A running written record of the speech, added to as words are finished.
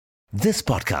This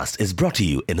podcast is brought to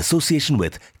you in association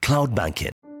with Cloud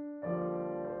Banking.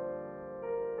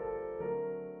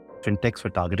 Fintechs were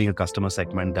targeting a customer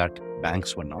segment that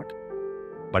banks were not,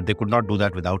 but they could not do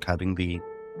that without having the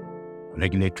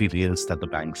regulatory rails that the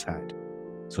banks had.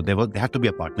 So they had to be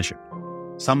a partnership.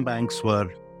 Some banks were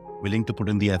willing to put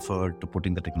in the effort to put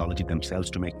in the technology themselves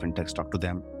to make fintechs talk to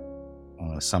them.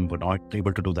 Some were not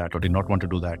able to do that or did not want to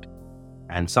do that.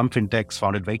 And some fintechs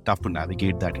found it very tough to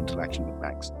navigate that interaction with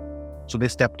banks. So they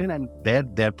stepped in, and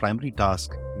their primary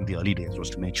task in the early days was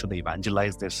to make sure they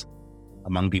evangelize this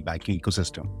among the banking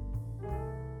ecosystem.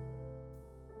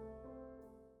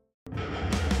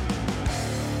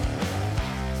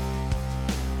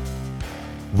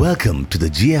 Welcome to the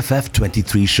GFF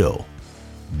 23 show.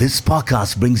 This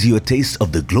podcast brings you a taste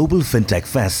of the Global Fintech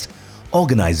Fest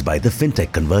organized by the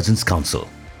Fintech Convergence Council,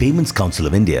 Payments Council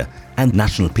of India and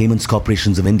National Payments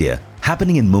Corporations of India,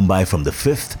 happening in Mumbai from the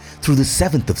 5th through the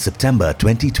 7th of September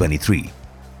 2023.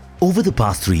 Over the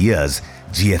past 3 years,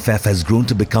 GFF has grown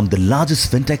to become the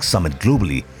largest fintech summit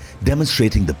globally,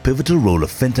 demonstrating the pivotal role of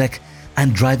fintech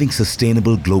and driving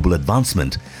sustainable global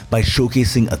advancement by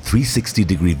showcasing a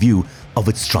 360-degree view of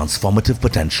its transformative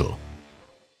potential.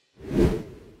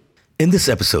 In this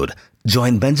episode,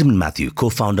 join Benjamin Matthew,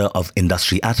 co-founder of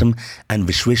Industry Atom, and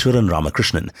Vishweshwaran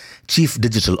Ramakrishnan, Chief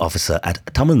Digital Officer at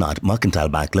Tamil Nadu Mercantile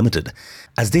Bank Limited,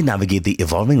 as they navigate the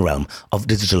evolving realm of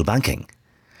digital banking.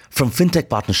 From fintech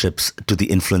partnerships to the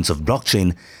influence of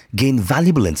blockchain, gain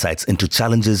valuable insights into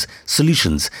challenges,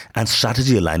 solutions, and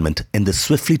strategy alignment in this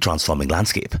swiftly transforming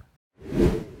landscape.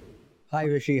 Hi,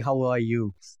 Rishi. How are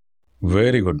you?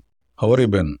 Very good. How are you,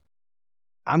 Ben?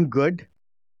 I'm good.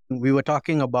 We were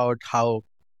talking about how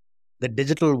the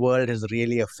digital world has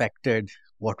really affected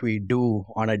what we do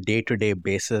on a day-to-day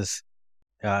basis.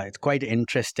 It's quite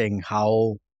interesting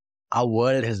how our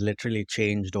world has literally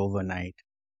changed overnight.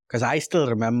 Because I still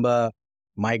remember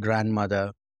my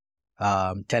grandmother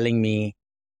telling me,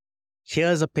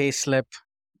 here's a pay slip,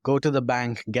 go to the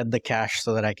bank, get the cash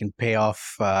so that I can pay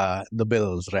off the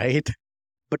bills, right?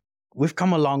 But we've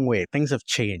come a long way. Things have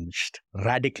changed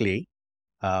radically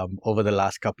over the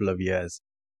last couple of years.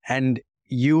 And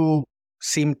you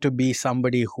seem to be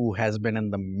somebody who has been in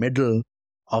the middle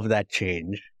of that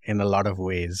change in a lot of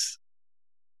ways.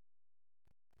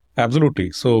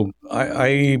 Absolutely. So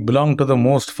I belong to the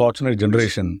most fortunate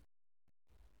generation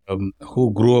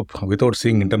who grew up without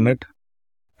seeing internet.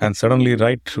 And suddenly,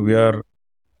 we are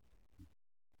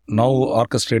now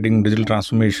orchestrating digital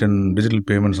transformation, digital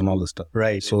payments and all this stuff.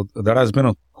 Right. So that has been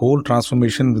a whole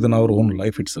transformation within our own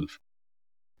life itself.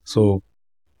 So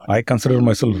I consider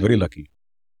myself very lucky.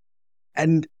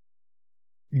 And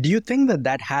do you think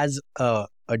that has a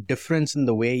difference in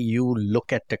the way you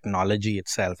look at technology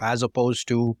itself, as opposed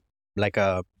to like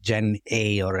a Gen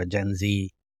A or a Gen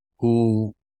Z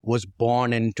who was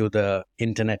born into the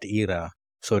internet era,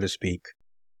 so to speak?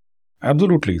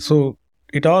 Absolutely. So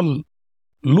it all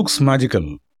looks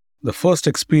magical. The first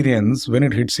experience when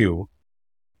it hits you,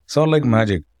 it's all like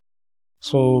magic.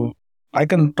 So I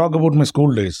can talk about my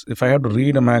school days. If I had to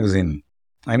read a magazine,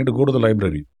 I need to go to the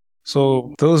library.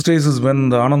 So Thursdays is when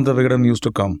the Ananda Vigadan used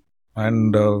to come,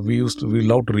 and we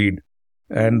love to read.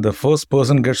 And the first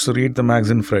person gets to read the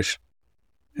magazine fresh.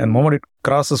 And the moment it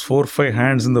crosses 4 or 5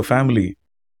 hands in the family,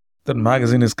 that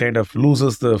magazine is kind of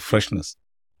loses the freshness,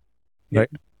 right?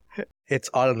 It's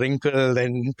all wrinkled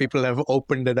and people have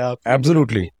opened it up.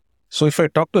 Absolutely. So if I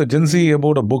talk to a Gen Z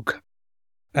about a book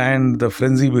and the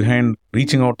frenzy behind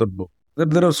reaching out that book,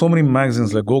 there are so many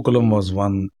magazines, like Gokulam was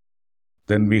one.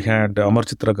 Then we had Amar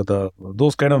Chitra Katha.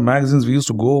 Those kind of magazines we used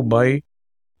to go buy,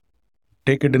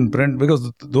 take it in print,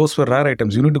 because those were rare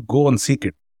items. You need to go and seek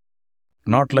it.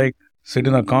 Not like sit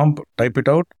in a comp, type it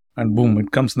out, and boom,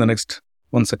 it comes in the next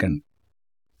 1 second.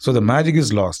 So the magic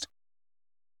is lost.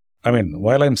 I mean,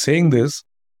 while I'm saying this,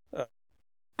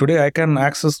 today I can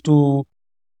access to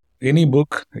any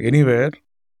book, anywhere,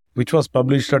 which was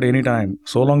published at any time.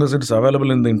 So long as it's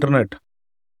available in the internet,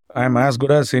 I'm as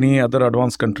good as any other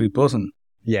advanced country person.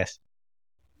 Yes.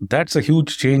 That's a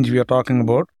huge change we are talking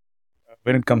about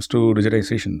when it comes to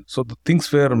digitization. So the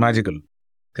things were magical.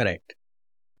 Correct.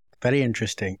 Very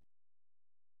interesting.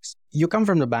 You come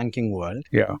from the banking world.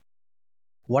 Yeah.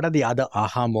 What are the other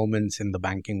aha moments in the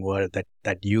banking world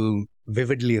that you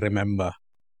vividly remember?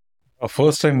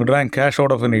 First time we drank cash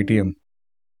out of an ATM.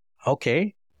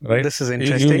 Okay. Right. This is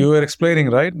interesting. You were explaining,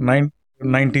 right?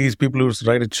 90s, people used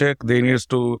to write a check. They needed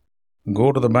to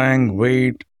go to the bank,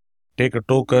 wait, take a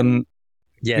token.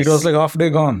 Yes. It was like half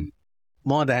day gone.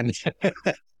 More than.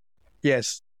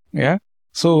 Yes. Yeah.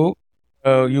 So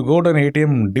you go to an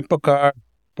ATM, dip a card,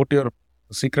 put your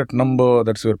secret number,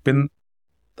 that's your PIN,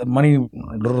 the money,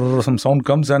 some sound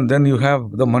comes, and then you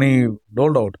have the money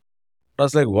doled out.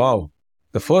 That's like, wow.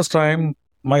 The first time,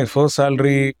 my first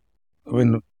salary,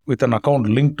 with an account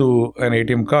linked to an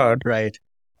ATM card, Right.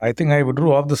 I think I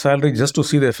withdrew off the salary just to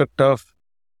see the effect of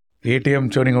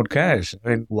ATM churning out cash.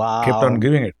 I Wow. kept on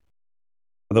giving it.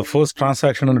 The first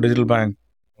transaction on a digital bank,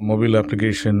 mobile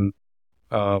application,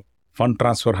 fund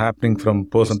transfer happening from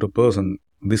person to person,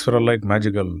 these were all like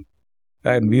magical.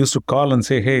 And we used to call and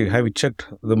say, hey, have you checked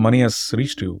the money has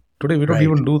reached you? Today, we don't Right.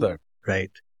 even do that.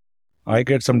 Right. I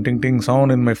get some ting ting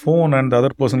sound in my phone and the other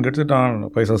person gets it on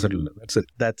paisa settled. That's it.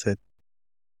 That's it.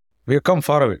 We have come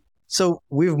far away. So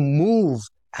we've moved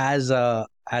as a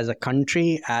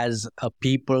country, as a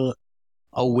people,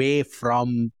 away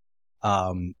from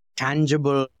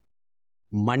tangible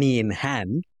money in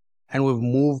hand, and we've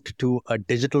moved to a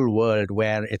digital world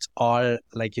where it's all,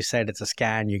 like you said, it's a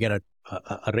scan, you get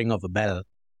a ring of a bell,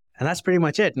 and that's pretty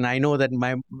much it. And I know that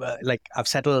I've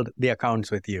settled the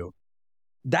accounts with you.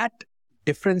 That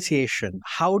differentiation,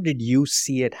 how did you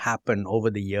see it happen over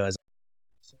the years?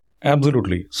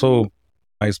 Absolutely. So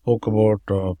I spoke about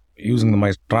using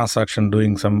my transaction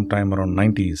doing sometime around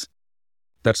 90s.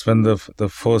 That's when the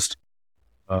first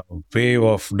wave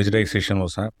of digitization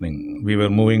was happening. We were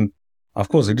moving, of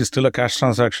course, it is still a cash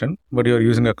transaction, but you're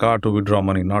using a card to withdraw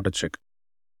money, not a check.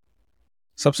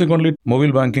 Subsequently,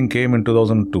 mobile banking came in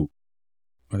 2002.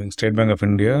 I think State Bank of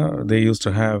India, they used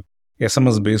to have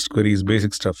SMS-based queries,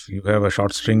 basic stuff. You have a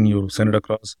short string, you send it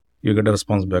across, you get a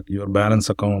response back. Your balance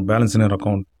in your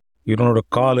account, you don't have to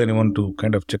call anyone to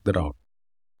kind of check that out.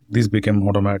 These became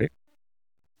automatic.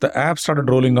 The app started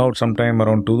rolling out sometime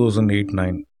around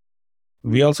 2008-9.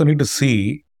 We also need to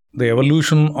see the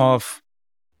evolution of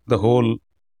the whole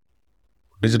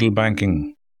digital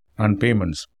banking and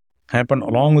payments happened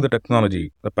along with the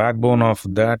technology. The backbone of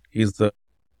that is the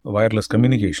wireless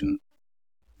communication.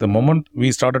 The moment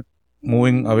we started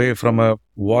moving away from a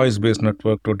voice-based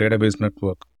network to a database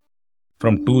network,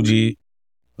 from 2G,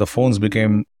 the phones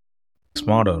became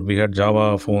smarter. We had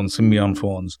Java phones, Symbian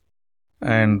phones,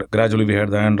 and gradually we had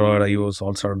the Android, iOS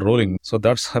all started rolling. So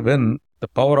that's when the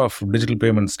power of digital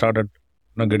payments started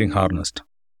getting harnessed.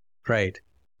 Right.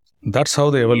 That's how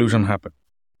the evolution happened.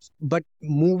 But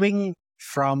moving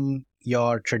from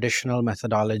your traditional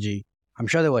methodology, I'm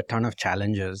sure there were a ton of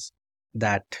challenges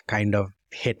that kind of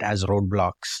hit as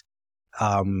roadblocks,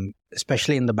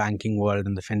 especially in the banking world,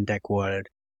 in the fintech world.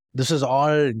 This is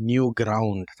all new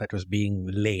ground that was being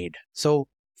laid. So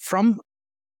from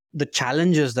the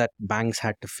challenges that banks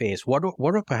had to face, what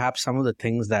are perhaps some of the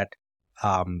things that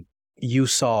you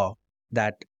saw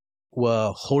that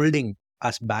were holding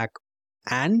us back?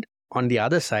 And on the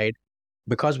other side,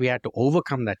 because we had to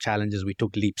overcome that challenges, we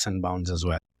took leaps and bounds as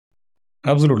well.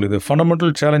 Absolutely. The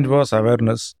fundamental challenge was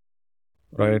awareness,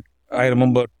 right? I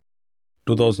remember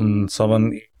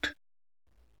 2007-8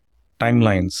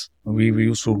 timelines. We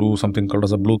used to do something called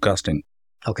as a blue casting.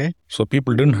 Okay. So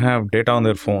people didn't have data on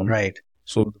their phone. Right.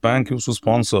 So the bank used to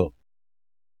sponsor,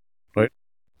 right?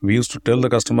 We used to tell the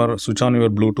customer, switch on your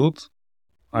Bluetooth.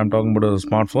 I'm talking about a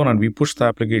smartphone, and we push the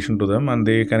application to them and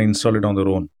they can install it on their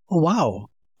own. Oh, wow.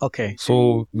 Okay.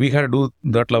 So we had to do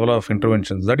that level of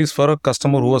interventions. That is for a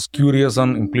customer who was curious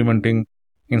on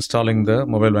installing the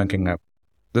mobile banking app.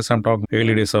 This I'm talking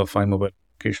early days of iMobile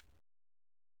application.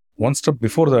 One step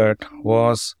before that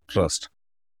was trust.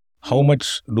 How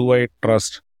much do I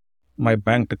trust my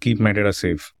bank to keep my data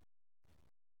safe?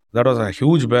 That was a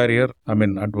huge barrier. I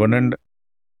mean, at one end,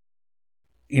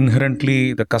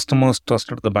 inherently the customers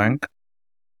trusted the bank.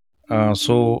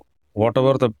 So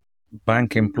whatever the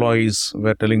bank employees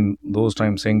were telling those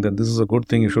times, saying that this is a good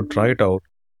thing, you should try it out.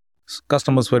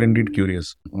 Customers were indeed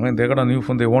curious. When they got a new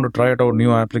phone, they want to try it out,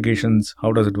 new applications.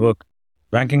 How does it work?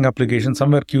 Banking applications,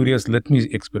 some were curious. Let me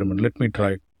experiment. Let me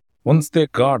try it. Once they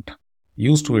got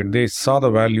used to it, they saw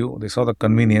the value, they saw the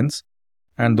convenience,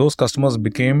 and those customers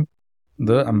became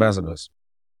the ambassadors.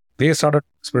 They started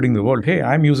spreading the word. Hey,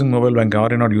 I'm using mobile banking.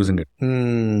 Are you not using it?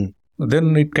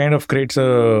 Then it kind of creates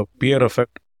a peer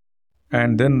effect.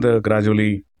 And then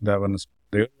gradually the awareness.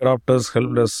 The adopters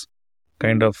helped us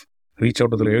kind of reach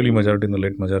out to the early majority and the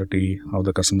late majority of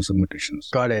the customer segmentations.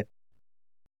 Got it.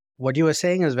 What you were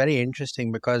saying is very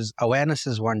interesting because awareness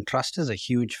is one, trust is a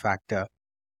huge factor.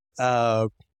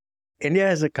 India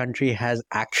as a country has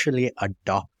actually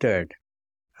adopted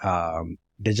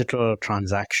digital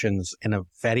transactions in a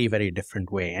very, very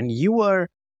different way. And you were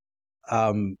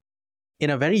in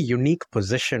a very unique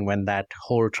position when that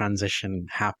whole transition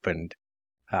happened.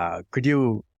 Could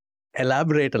you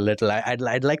elaborate a little?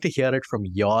 I'd like to hear it from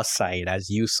your side as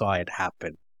you saw it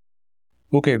happen.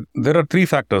 Okay, there are three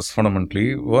factors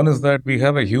fundamentally. One is that we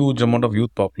have a huge amount of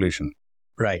youth population.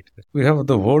 Right. We have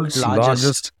the world's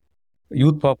largest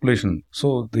youth population.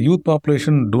 So the youth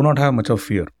population do not have much of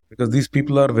fear because these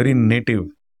people are very native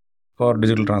for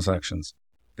digital transactions.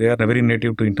 They are very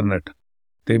native to internet.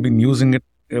 They've been using it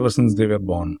ever since they were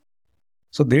born.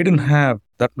 So they didn't have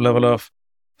that level of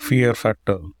fear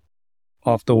factor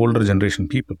of the older generation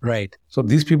people. Right. So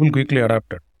these people quickly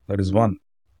adapted. That is one.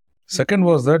 Second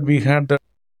was that we had the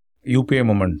UPI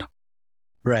moment.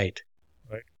 Right.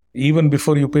 Even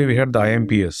before UPI, we had the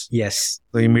IMPS. Yes.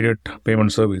 The immediate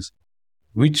payment service,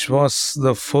 which was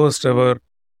the first ever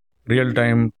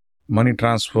real-time money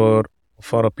transfer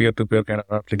for a peer-to-peer kind of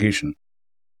application.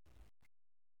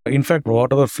 In fact,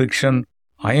 whatever friction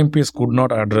IMPS could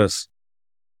not address,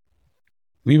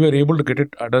 we were able to get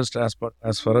it addressed as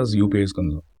far as UPI is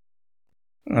concerned.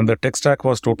 And the tech stack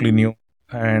was totally new,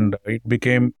 and it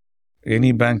became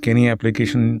any bank, any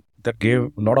application that gave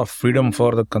a lot of freedom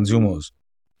for the consumers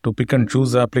to pick and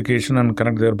choose the application and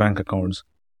connect their bank accounts.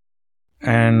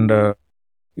 And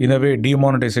in a way,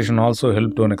 demonetization also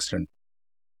helped to an extent.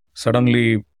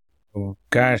 Suddenly,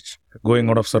 cash going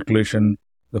out of circulation,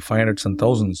 the 500s and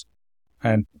thousands,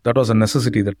 and that was a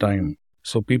necessity at the time.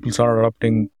 So people started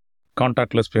adopting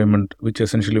contactless payment, which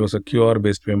essentially was a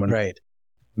QR-based payment. Right.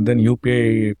 Then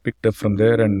UPI picked up from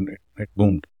there and it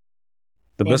boomed.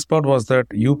 The best part was that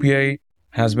UPI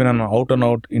has been an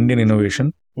out-and-out Indian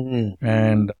innovation.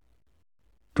 And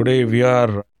today we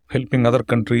are helping other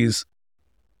countries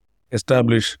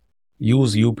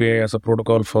use UPI as a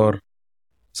protocol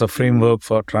as a framework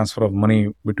for transfer of money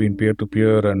between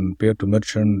peer-to-peer and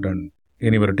peer-to-merchant and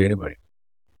anywhere to anybody.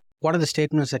 One of the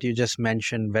statements that you just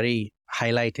mentioned, very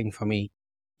highlighting for me,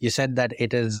 you said that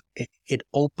it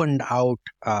opened out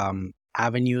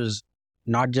avenues,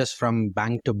 not just from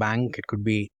bank to bank. It could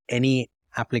be any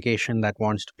application that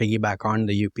wants to piggyback on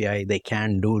the UPI, they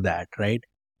can do that, right?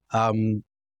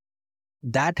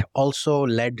 That also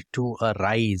led to a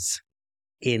rise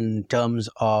in terms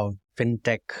of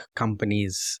fintech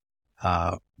companies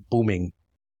booming.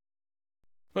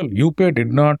 Well, UPI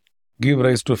did not give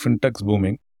rise to fintechs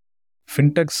booming.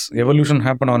 Fintech's evolution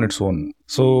happened on its own.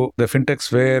 So the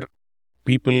fintechs were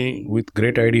people with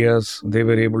great ideas. They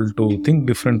were able to think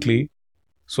differently.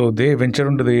 So they ventured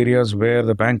into the areas where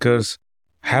the bankers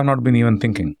have not been even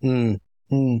thinking.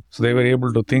 So they were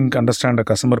able to think, understand a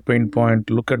customer pain point,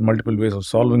 look at multiple ways of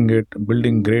solving it,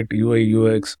 building great UI,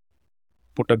 UX,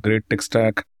 put a great tech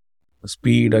stack,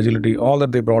 speed, agility, all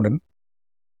that they brought in.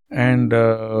 And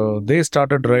they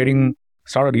started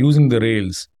using the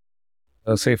rails.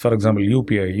 Say, for example,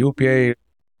 UPI. UPI,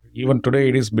 even today,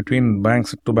 it is between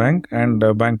banks to bank and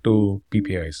bank to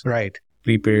PPIs. Right.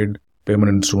 Prepaid payment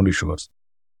instrument issuers.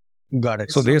 Got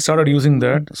it. So they started using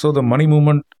that. So the money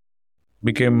movement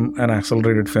became an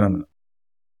accelerated phenomenon.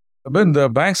 But the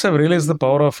banks have realized the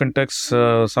power of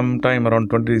fintechs sometime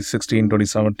around 2016,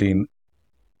 2017.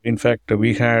 In fact,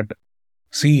 we had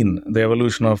seen the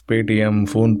evolution of Paytm,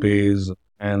 PhonePays,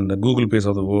 and the Google Pays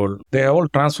of the world. They have all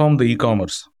transformed the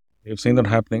e-commerce. We've seen that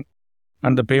happening.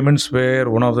 And the payments were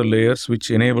one of the layers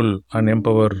which enable and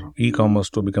empower e-commerce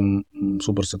to become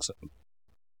super successful.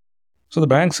 So the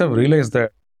banks have realized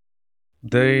that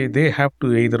they have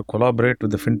to either collaborate with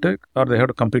the fintech or they have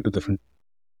to compete with the fintech.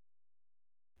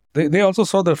 They also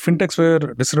saw that fintechs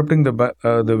were disrupting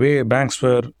the way banks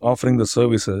were offering the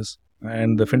services,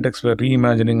 and the fintechs were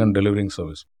reimagining and delivering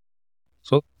service.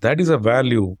 So that is a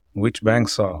value which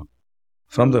banks saw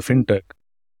from the fintech.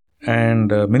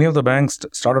 And many of the banks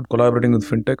started collaborating with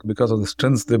fintech because of the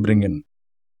strengths they bring in.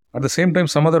 At the same time,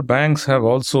 some other banks have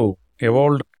also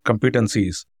evolved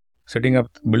competencies,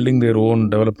 building their own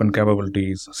development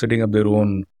capabilities, setting up their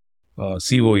own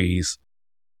COEs,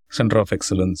 Center of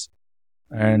Excellence,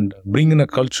 and bring in a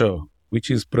culture which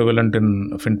is prevalent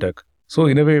in fintech. So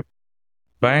in a way,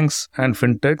 banks and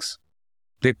fintechs,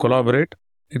 they collaborate.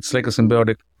 It's like a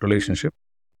symbiotic relationship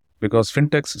because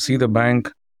fintechs see the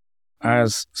bank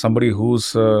as somebody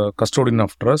who's a custodian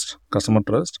of trust, customer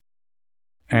trust.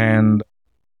 And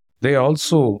they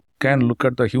also can look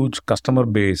at the huge customer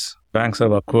base banks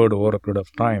have acquired over a period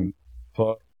of time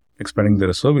for expanding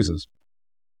their services.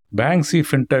 Banks see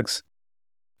fintechs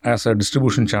as a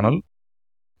distribution channel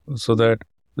so that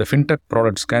the fintech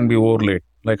products can be overlaid,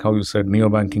 like how you said,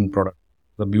 neo-banking product,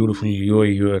 the beautiful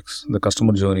UI, UX, the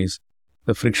customer journeys,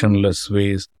 the frictionless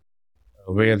ways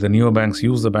where the neobanks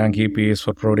use the bank APIs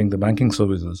for providing the banking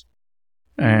services.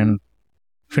 And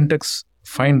fintechs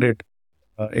find it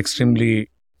extremely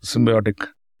symbiotic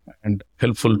and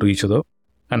helpful to each other.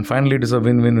 And finally, it is a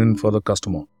win-win-win for the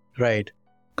customer. Right.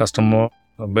 Customer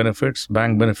benefits,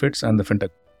 bank benefits, and the fintech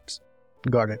benefits.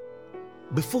 Got it.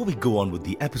 Before we go on with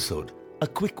the episode, a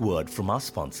quick word from our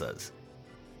sponsors.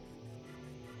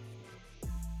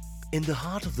 In the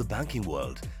heart of the banking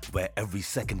world, where every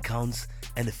second counts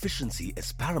and efficiency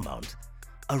is paramount,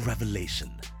 a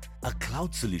revelation, a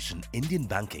cloud solution Indian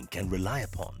banking can rely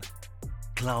upon.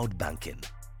 Cloud banking.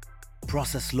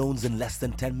 Process loans in less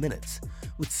than 10 minutes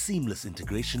with seamless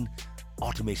integration,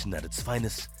 automation at its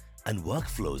finest, and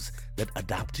workflows that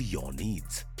adapt to your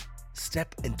needs.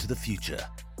 Step into the future.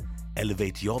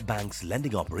 Elevate your bank's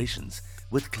lending operations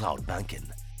with cloud banking.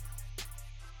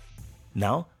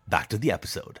 Now, back to the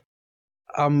episode.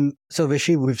 So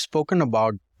Vishy, we've spoken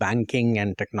about banking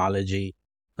and technology.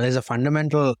 There's a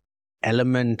fundamental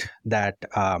element that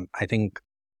I think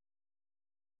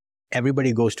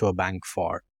everybody goes to a bank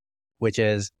for, which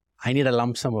is I need a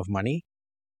lump sum of money.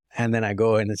 And then I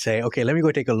go in and say, okay, let me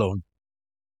go take a loan.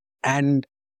 And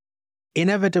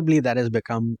inevitably that has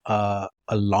become a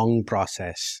long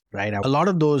process, right? A lot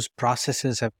of those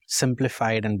processes have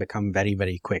simplified and become very,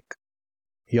 very quick.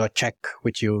 Your check,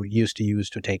 which you used to use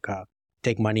to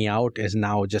take money out, is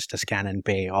now just a scan and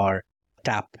pay or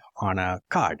tap on a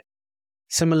card.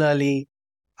 Similarly,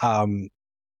 how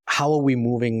are we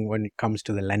moving when it comes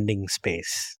to the lending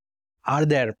space? Are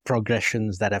there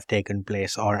progressions that have taken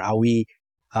place, or are we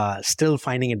still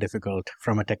finding it difficult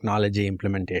from a technology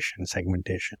implementation,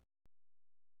 segmentation?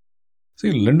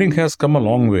 See, lending has come a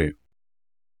long way.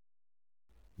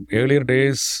 Earlier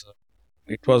days,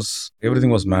 everything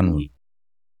was manual,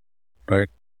 right?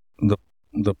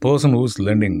 The person who's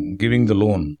lending, giving the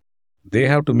loan, they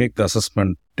have to make the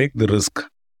assessment, take the risk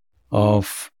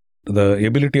of the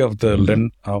ability of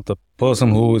the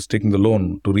person who is taking the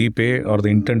loan to repay or the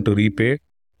intent to repay.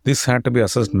 This had to be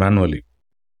assessed manually.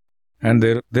 And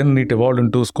then it evolved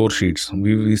into score sheets.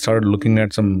 We started looking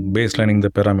at some baselining the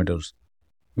parameters.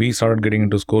 We started getting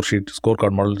into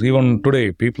scorecard models. Even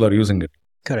today, people are using it.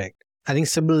 Correct. I think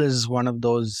Sybil is one of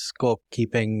those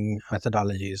score-keeping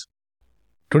methodologies.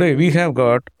 Today, we have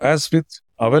got, as with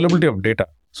availability of data,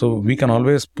 so we can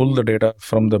always pull the data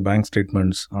from the bank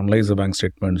statements, analyze the bank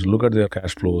statements, look at their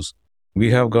cash flows. We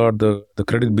have got the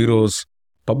credit bureaus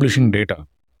publishing data.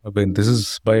 I mean, this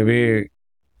is by way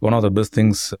one of the best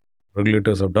things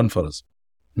regulators have done for us,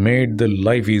 made the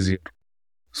life easier.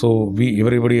 So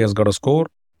everybody has got a score,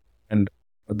 and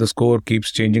the score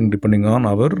keeps changing depending on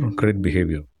our credit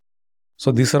behavior.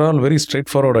 So these are all very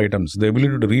straightforward items. The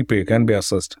ability to repay can be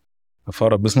assessed.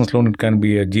 For a business loan, it can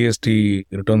be a GST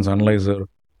returns analyzer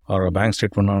or a bank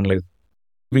statement analyzer.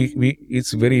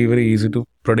 It's very, very easy to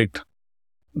predict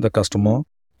the customer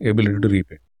ability to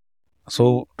repay.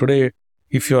 So today,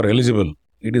 if you are eligible,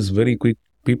 it is very quick.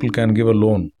 People can give a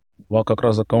loan, walk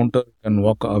across the counter and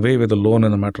walk away with a loan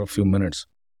in a matter of few minutes.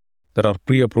 There are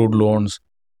pre-approved loans.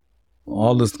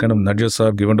 All this kind of nudges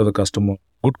are given to the customer.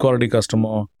 Good quality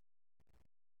customer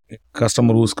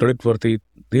who is credit worthy,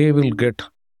 they will get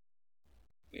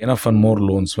enough and more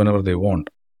loans whenever they want.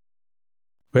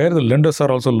 Where the lenders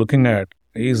are also looking at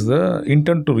is the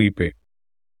intent to repay.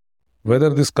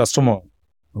 Whether this customer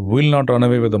will not run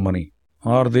away with the money.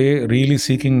 Are they really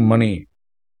seeking money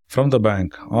from the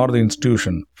bank or the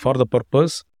institution for the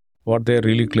purpose what they are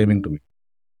really claiming to be?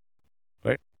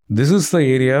 Right? This is the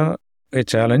area, a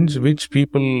challenge which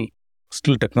people,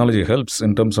 still technology helps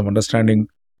in terms of understanding,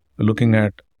 looking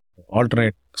at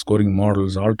alternate scoring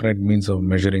models, alternate means of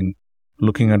measuring,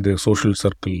 looking at the social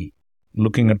circle,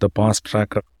 looking at the past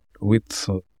track with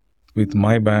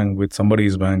my bank, with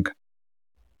somebody's bank.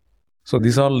 So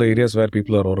these are all the areas where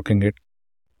people are working it.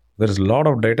 There is a lot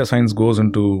of data science goes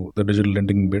into the digital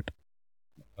lending bit.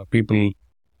 People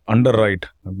underwrite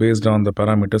based on the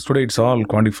parameters. Today it's all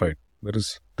quantified.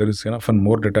 There is enough and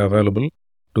more data available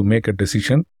to make a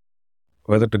decision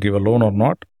whether to give a loan or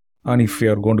not. And if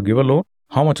you are going to give a loan,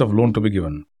 how much of loan to be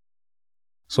given.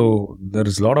 So there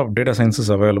is a lot of data sciences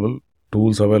available,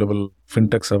 tools available,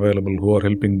 fintechs available who are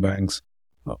helping banks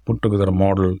put together a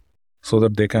model so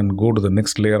that they can go to the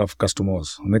next layer of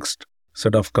customers, next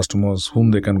set of customers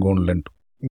whom they can go and lend to.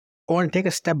 I want to take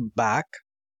a step back.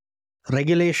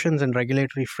 Regulations and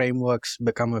regulatory frameworks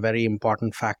become a very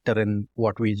important factor in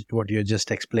what you're just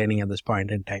explaining at this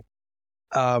point in time.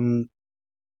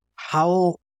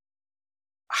 How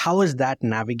is that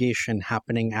navigation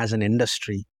happening as an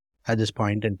industry at this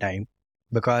point in time?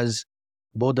 Because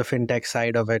both the fintech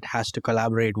side of it has to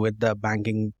collaborate with the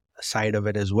banking side of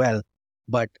it as well.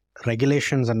 But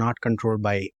regulations are not controlled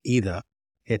by either.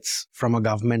 It's from a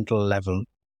governmental level.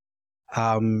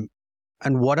 And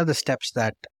what are the steps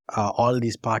that all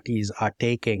these parties are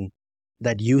taking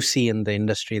that you see in the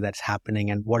industry that's happening,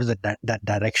 and what is that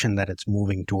direction that it's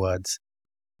moving towards?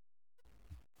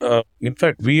 In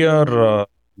fact, we are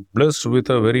blessed with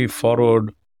a very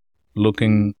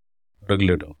forward-looking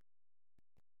regulator.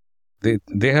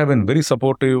 They have been very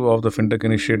supportive of the fintech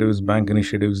initiatives, bank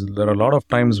initiatives. There are a lot of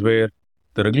times where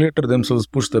the regulator themselves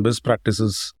push the best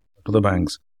practices to the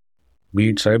banks, be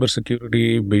it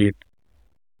cybersecurity, be it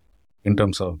in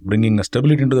terms of bringing a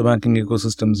stability into the banking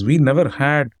ecosystems. We never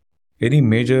had any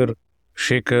major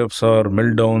shakeups or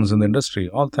meltdowns in the industry,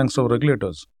 all thanks to our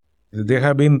regulators. They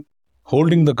have been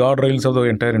holding the guardrails of the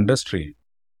entire industry.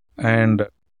 And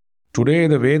today,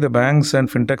 the way the banks and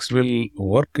fintechs will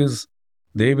work is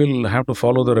they will have to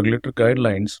follow the regulatory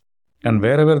guidelines. And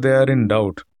wherever they are in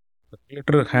doubt, the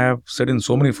regulator have said in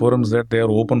so many forums that they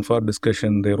are open for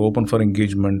discussion, they are open for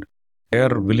engagement, they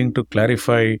are willing to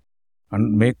clarify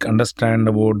and make understand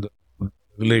about the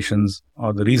regulations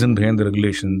or the reason behind the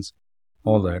regulations,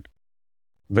 all that.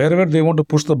 Wherever they want to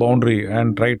push the boundary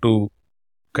and try to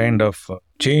kind of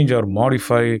change or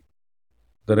modify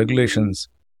the regulations,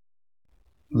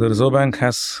 the Reserve Bank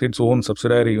has its own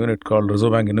subsidiary unit called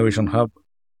Reserve Bank Innovation Hub,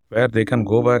 where they can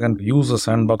go back and use a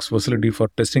sandbox facility for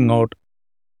testing out,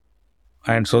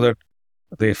 and so that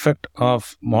the effect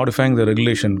of modifying the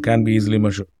regulation can be easily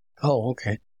measured. Oh,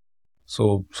 okay.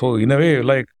 So in a way,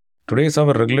 like today's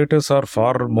our regulators are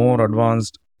far more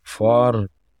advanced, far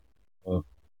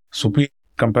superior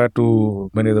compared to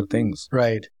many other things.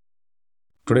 Right.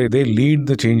 Today, they lead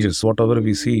the changes, whatever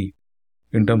we see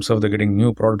in terms of the getting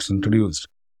new products introduced.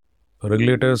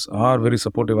 Regulators are very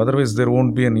supportive. Otherwise, there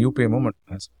won't be an UPI moment.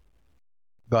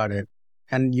 Got it.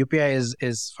 And UPI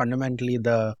is fundamentally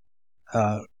the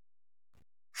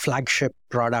flagship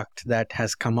product that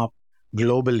has come up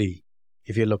globally,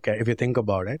 if you think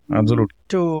about it. Absolutely.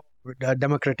 To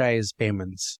democratize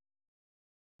payments.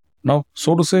 Now,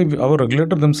 so to say, our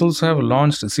regulator themselves have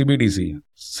launched CBDC,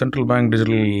 Central Bank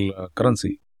Digital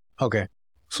Currency. Okay.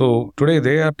 So today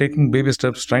they are taking baby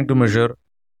steps, trying to measure,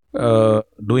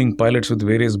 doing pilots with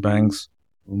various banks.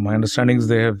 My understanding is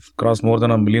they have crossed more than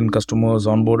 1 million customers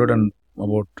onboarded and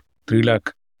about 3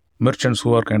 lakh merchants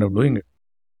who are kind of doing it.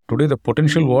 Today, the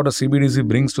potential what a CBDC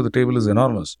brings to the table is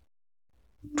enormous.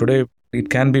 Today, it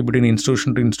can be between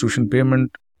institution to institution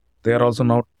payment. They are also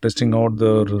now testing out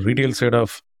the retail side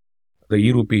of the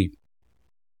e-rupee.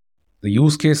 The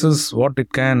use cases, what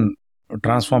it can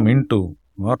transform into,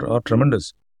 are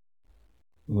tremendous.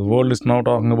 The world is now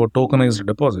talking about tokenized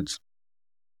deposits,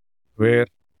 where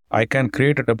I can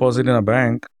create a deposit in a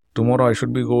bank. Tomorrow, I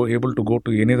should be able to go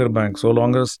to any other bank, so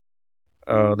long as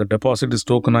the deposit is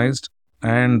tokenized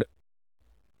and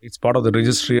it's part of the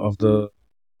registry of the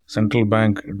central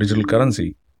bank digital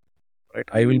currency. Right?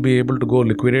 I will be able to go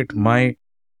liquidate my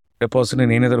deposit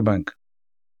in any other bank.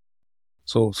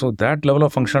 So that level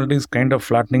of functionality is kind of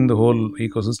flattening the whole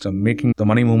ecosystem, making the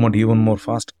money movement even more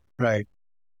fast. Right.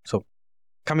 So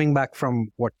coming back from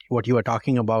what you were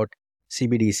talking about,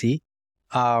 CBDC,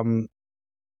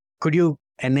 could you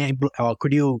enable or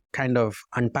could you kind of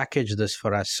unpackage this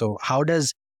for us? So how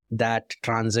does that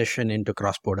transition into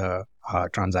cross-border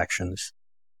transactions?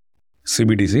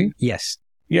 CBDC? Yes.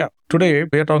 Yeah. Today,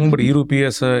 we are talking about e-rupee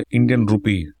as a Indian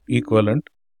rupee equivalent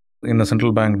in a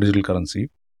central bank digital currency.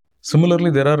 Similarly,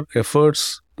 there are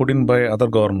efforts put in by other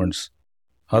governments,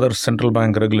 other central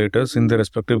bank regulators in their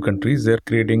respective countries. They are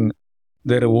creating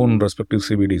their own respective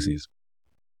CBDCs.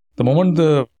 The moment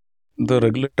the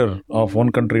regulator of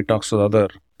one country talks to the other,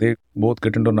 they both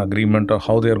get into an agreement of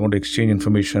how they are going to exchange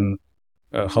information,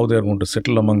 how they are going to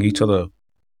settle among each other.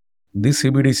 These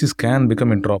CBDCs can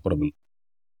become interoperable.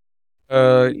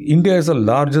 India is the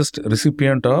largest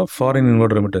recipient of foreign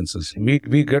inward remittances. We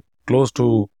get close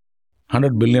to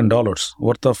 $100 billion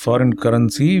worth of foreign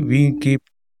currency. We keep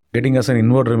getting as an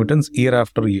inward remittance year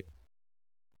after year.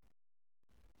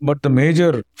 But the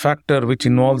major factor which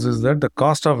involves is that the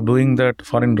cost of doing that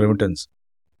foreign remittance.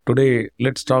 Today,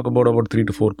 let's talk about 3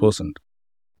 to 4%.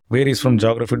 Varies from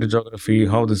geography to geography,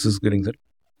 how this is getting set.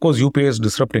 Of course, UPI is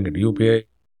disrupting it. UPI,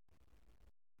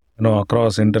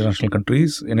 across international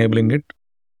countries, enabling it,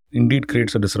 indeed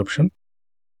creates a disruption.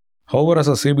 However, as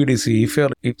a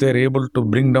CBDC, if they're able to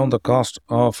bring down the cost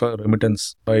of a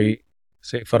remittance by,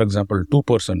 say, for example,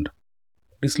 2%,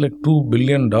 it's like $2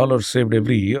 billion saved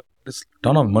every year. It's a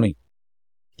ton of money.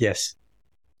 Yes.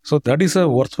 So that is a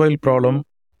worthwhile problem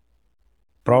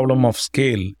of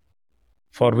scale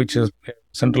for which a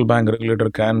central bank regulator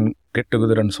can get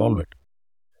together and solve it.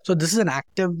 So this is an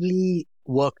actively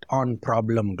worked on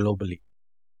problem globally.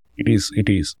 It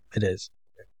is.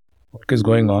 Work is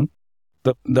going on.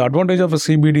 The advantage of a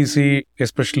CBDC,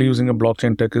 especially using a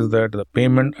blockchain tech, is that the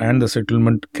payment and the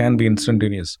settlement can be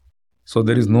instantaneous. So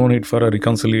there is no need for a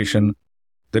reconciliation.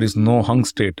 There is no hung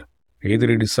state. Either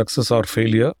it is success or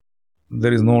failure.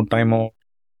 There is no timeout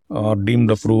or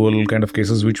deemed approval kind of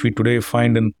cases, which we today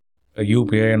find in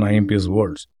UPI and IMPS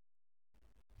worlds.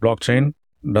 Blockchain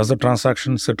does the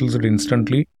transaction, settles it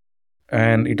instantly,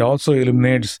 and it also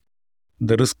eliminates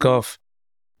the risk of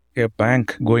a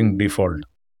bank going default.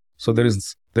 So there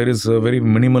is a very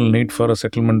minimal need for a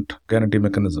settlement guarantee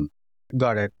mechanism.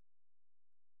 Got it.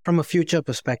 From a future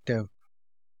perspective,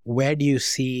 where do you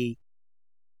see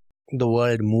the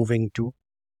world moving to?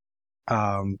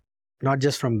 Not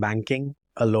just from banking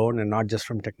alone and not just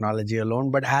from technology alone,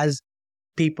 but as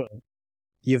people,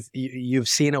 you've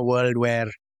seen a world where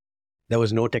there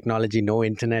was no technology, no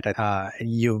internet.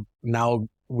 Now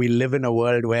we live in a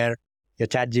world where your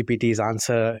chat GPTs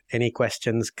answer any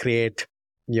questions, create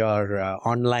your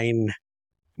online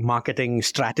marketing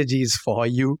strategies for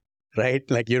you, right?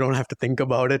 Like you don't have to think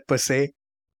about it per se.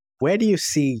 Where do you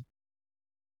see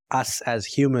us as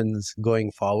humans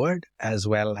going forward, as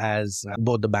well as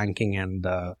both the banking and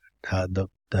the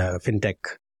fintech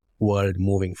world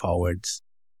moving forwards?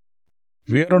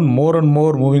 We are more and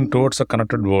more moving towards a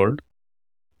connected world.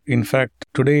 In fact,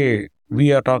 today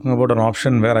we are talking about an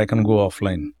option where I can go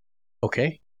offline.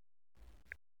 Okay.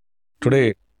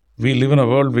 Today, we live in a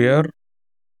world where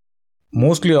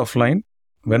mostly offline.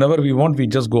 Whenever we want, we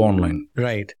just go online.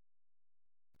 Right.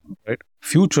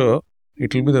 Future,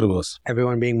 it will be the reverse.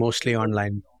 Everyone being mostly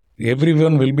online.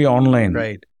 Everyone will be online.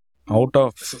 Right. Out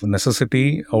of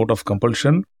necessity, out of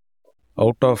compulsion,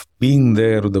 out of being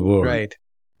there with the world. Right.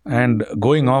 And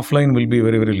going offline will be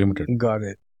very, very limited. Got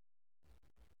it.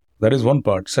 That is one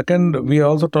part. Second, we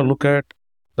also to look at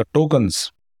the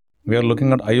tokens. We are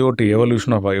looking at IoT,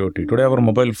 evolution of IoT. Today, our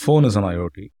mobile phone is an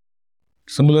IoT.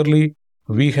 Similarly,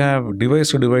 we have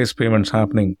device-to-device payments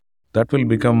happening. That will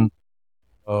become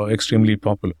extremely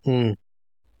popular. In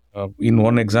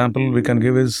one example we can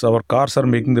give is our cars are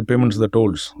making the payments, the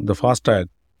tolls. The FASTag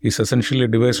is essentially a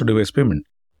device-to-device payment.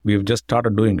 We have just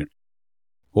started doing it.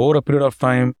 Over a period of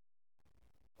time,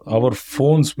 our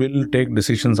phones will take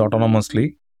decisions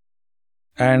autonomously,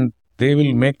 and they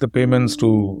will make the payments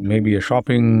to maybe a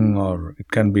shopping, or it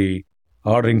can be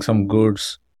ordering some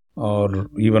goods, or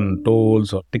even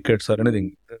tolls or tickets or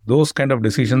anything. Those kind of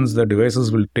decisions the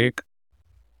devices will take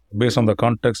based on the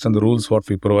context and the rules what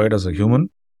we provide as a human,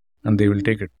 and they will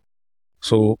take it.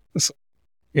 So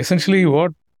essentially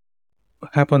what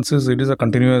happens is it is a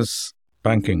continuous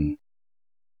banking,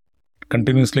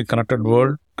 continuously connected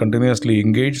world, continuously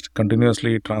engaged,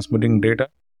 continuously transmitting data.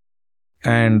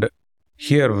 And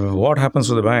here, what happens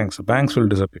to the banks? Banks will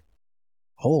disappear.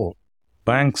 Oh.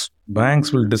 Banks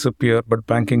will disappear, but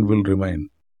banking will remain.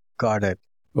 Got it.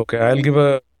 Okay, I'll give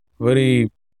a very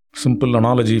simple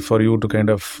analogy for you to kind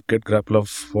of get grapple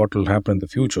of what will happen in the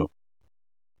future.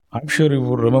 I'm sure you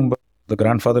would remember the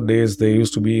grandfather days. They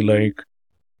used to be like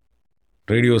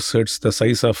radio sets the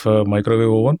size of a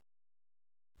microwave oven.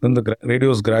 Then the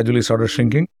radios gradually started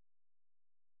shrinking.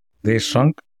 They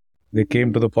shrunk. They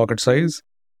came to the pocket size.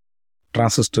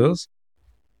 Transistors.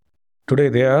 Today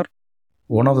they are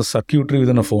one of the circuitry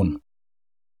within a phone.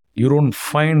 You don't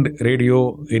find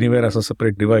radio anywhere as a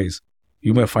separate device.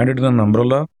 You may find it in an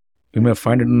umbrella. You may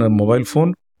find it in a mobile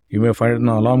phone. You may find it in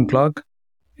an alarm clock.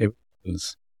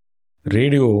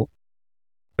 Radio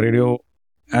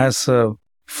as a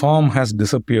form has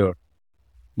disappeared,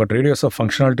 but radio as a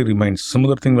functionality remains.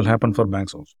 Similar thing will happen for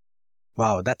banks also.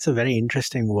 Wow, that's a very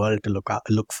interesting world to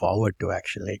look forward to,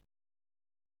 actually.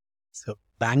 So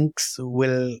banks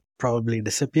will probably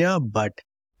disappear, but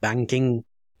banking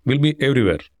will be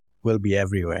everywhere.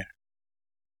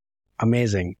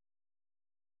 Amazing.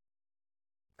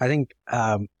 I think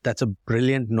that's a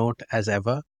brilliant note as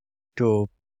ever to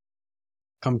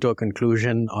come to a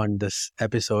conclusion on this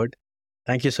episode.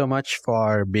 Thank you so much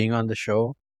for being on the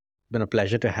show. It's been a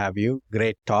pleasure to have you.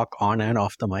 Great talk on and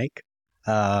off the mic.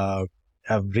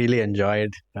 I've really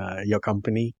enjoyed your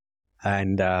company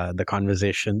and the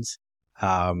conversations.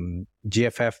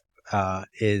 GFF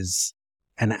is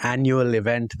an annual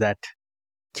event that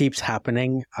keeps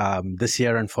happening. This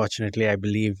year, unfortunately, I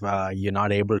believe you're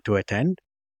not able to attend,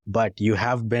 but you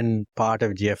have been part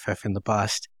of GFF in the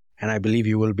past, and I believe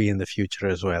you will be in the future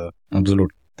as well.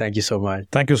 Absolutely. Thank you so much.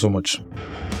 Thank you so much.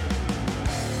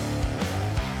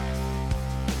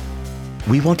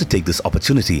 We want to take this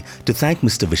opportunity to thank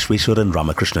Mr. Vishweshwaran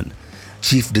Ramakrishnan,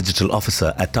 Chief Digital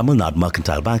Officer at Tamil Nadu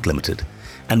Mercantile Bank Limited,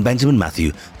 and Benjamin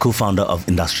Matthew, co-founder of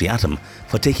Industry Atom,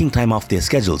 for taking time off their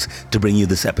schedules to bring you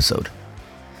this episode.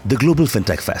 The Global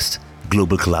Fintech Fest,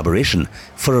 global collaboration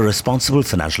for a responsible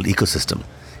financial ecosystem,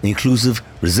 inclusive,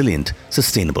 resilient,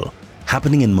 sustainable,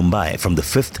 happening in Mumbai from the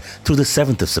 5th through the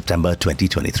 7th of September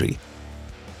 2023.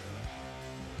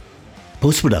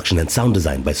 Post-production and sound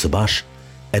design by Subhash,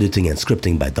 editing and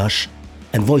scripting by Dash,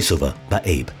 and voiceover by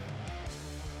Abe.